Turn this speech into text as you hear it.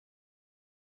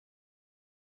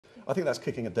I think that's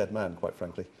kicking a dead man, quite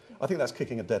frankly. I think that's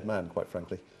kicking a dead man, quite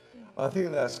frankly. I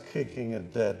think that's kicking a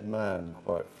dead man,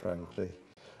 quite frankly.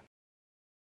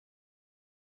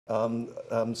 And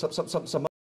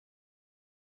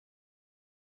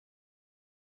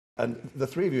the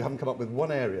three of you haven't come up with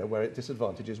one area where it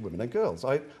disadvantages women and girls.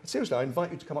 Seriously, I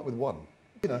invite you to come up with one.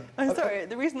 You know, I'm sorry,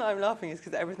 the reason I'm laughing is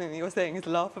because everything that you're saying is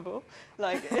laughable.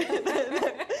 Like,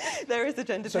 there is a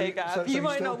gender pay gap. You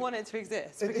might not want it to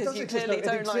exist because you clearly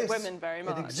don't like women very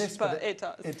much, but it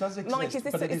does. It does exist. Mike, is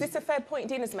this a fair point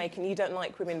Dina's making? You don't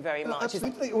like women very much?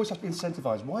 Absolutely, they always have to be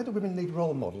incentivised. Why do women need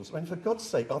role models? I mean, for God's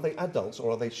sake, are they adults or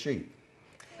are they sheep?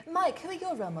 Mike, who are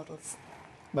your role models?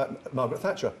 Margaret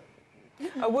Thatcher.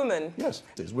 A woman? Yes.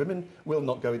 Women will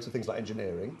not go into things like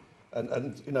engineering.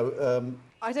 And you know...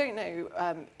 I don't know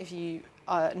if you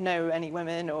know any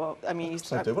women or... I mean...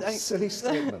 I do. What a silly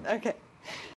statement. OK.